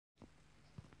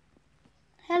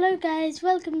Hello guys,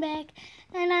 welcome back,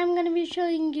 and I'm going to be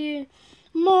showing you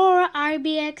more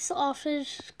RBX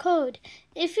office code.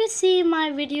 If you see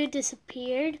my video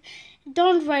disappeared,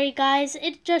 don't worry guys,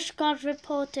 it just got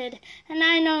reported and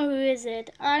I know who is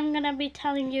it. I'm going to be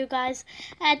telling you guys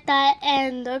at the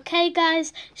end, okay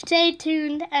guys? Stay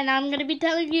tuned and I'm going to be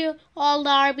telling you all the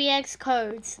RBX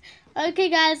codes. Okay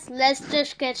guys, let's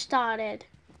just get started.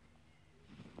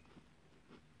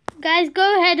 Guys,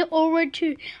 go ahead over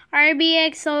to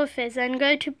RBX office and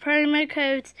go to promo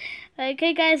codes.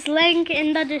 Okay guys, link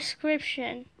in the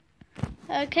description.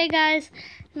 Okay guys,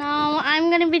 now I'm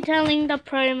going to be telling the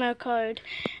promo code.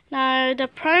 Now the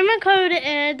promo code,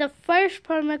 the first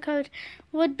promo code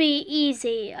would be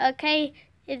easy. Okay,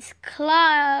 it's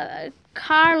Carla's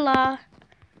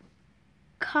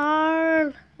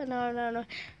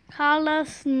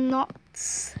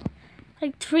Nuts,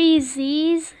 like 3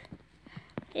 Z's.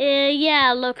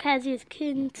 Yeah, look, as you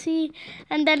can see.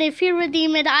 And then if you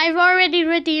redeem it, I've already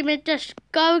redeemed it. Just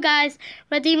go, guys,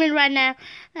 redeem it right now.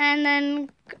 And then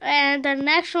the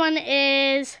next one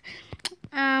is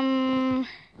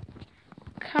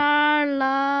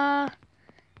Carla.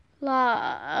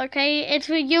 Okay,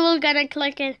 you will gonna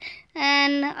click it,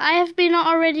 and I have been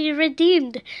already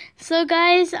redeemed. So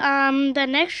guys, the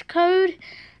next code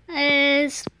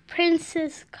is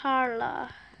Princess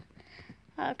Carla.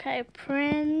 Okay,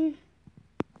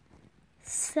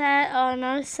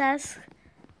 says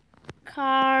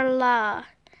Carla.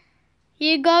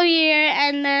 You go here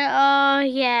and then, oh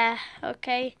yeah,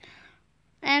 okay.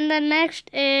 And the next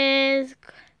is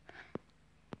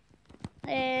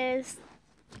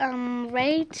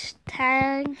rate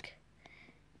thank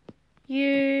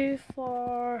you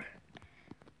for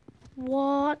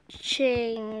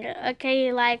watching.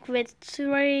 Okay, like with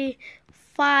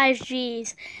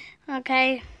 5Gs.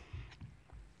 Okay,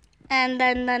 and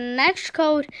then the next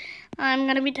code I'm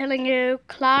gonna be telling you,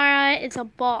 Clara is a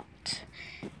bot.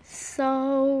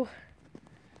 So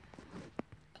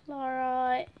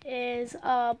Clara is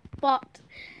a bot.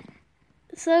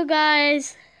 So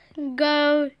guys,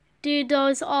 go do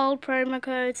those all promo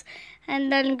codes and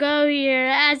then go here.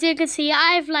 As you can see,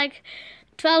 I have like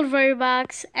 12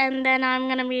 Robux, and then I'm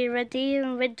gonna be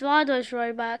withdraw those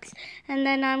Robux, and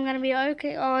then I'm gonna be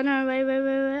okay. Oh no, wait.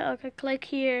 Okay, click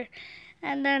here,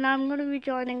 and then I'm gonna be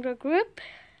joining the group.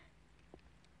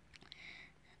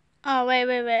 Oh wait.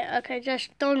 Okay,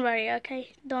 just don't worry.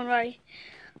 Okay, don't worry.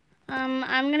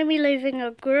 I'm gonna be leaving a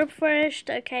group first.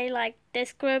 Okay, like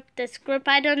this group.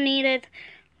 I don't need it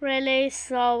really,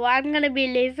 so I'm gonna be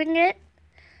leaving it,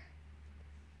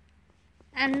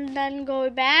 and then go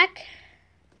back.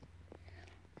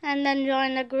 And then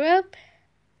join the group,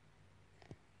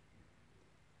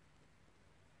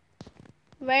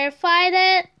 verified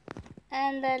it,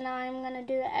 and then I'm gonna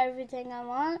do everything I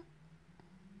want.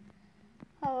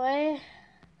 Alright,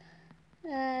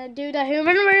 do the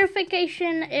human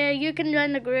verification. You can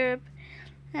join the group,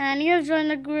 and you have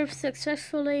joined the group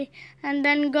successfully. And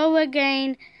then go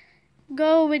again,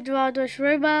 go withdraw those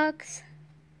Robux.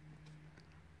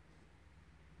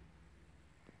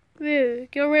 Woo,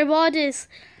 your reward is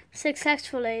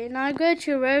successfully. Now go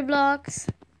to Roblox,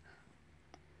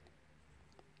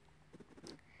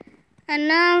 and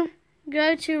now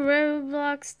go to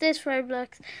Roblox, this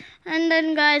Roblox, and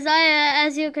then guys,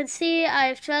 as you can see, I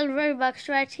have 12 Robux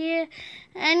right here.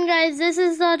 And guys, this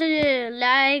is not a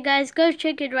lie, guys, go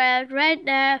check it out right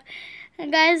now.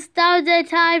 And guys, now the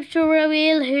time to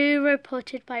reveal who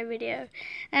reported my video,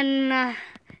 and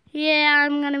yeah,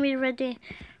 I'm gonna be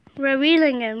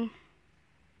revealing him.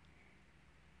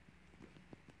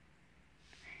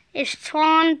 It's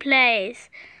Tron Plays,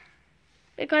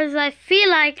 because I feel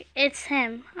like it's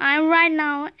him. I'm right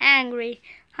now angry.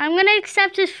 I'm gonna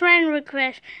accept his friend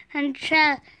request and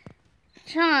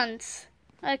chance.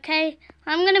 Okay,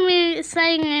 I'm gonna be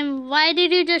saying him, why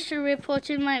did you just report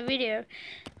in my video?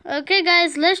 Okay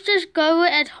guys, let's just go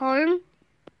at home,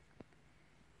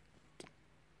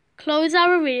 close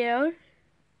our video.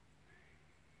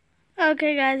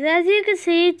 Okay guys, as you can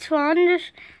see, Tron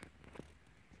just,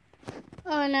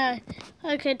 oh no.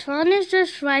 Okay, Tron is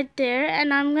just right there,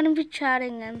 and I'm gonna be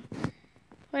chatting him.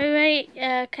 Wait,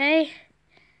 okay.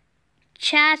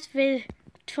 Chat with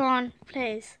Tron,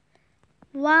 please.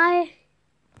 Why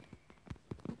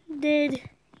did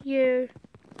you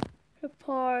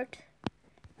report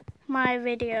my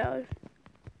video?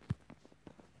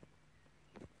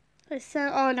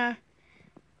 Oh no.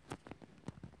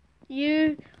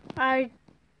 You are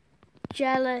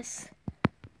jealous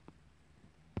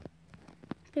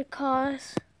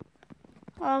because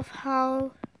of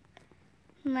how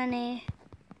many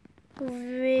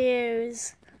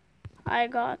views I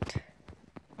got.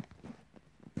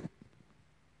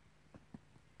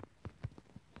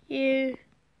 you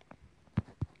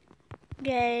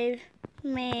gave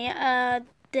me a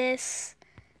dislike.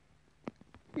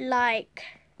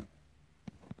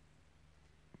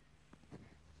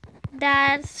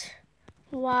 That's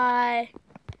why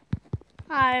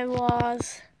I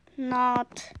was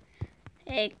not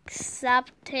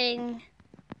accepting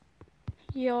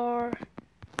your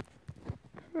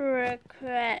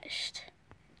request.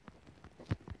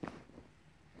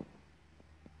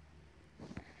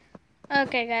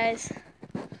 Okay, guys.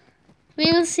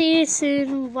 We will see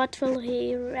soon what will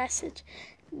he message.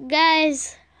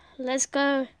 Guys, let's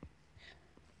go.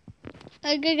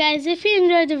 Okay, guys, if you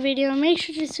enjoyed the video, make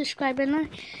sure to subscribe and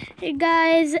like,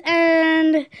 guys,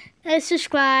 and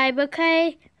subscribe,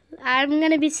 okay? I'm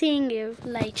gonna be seeing you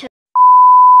later.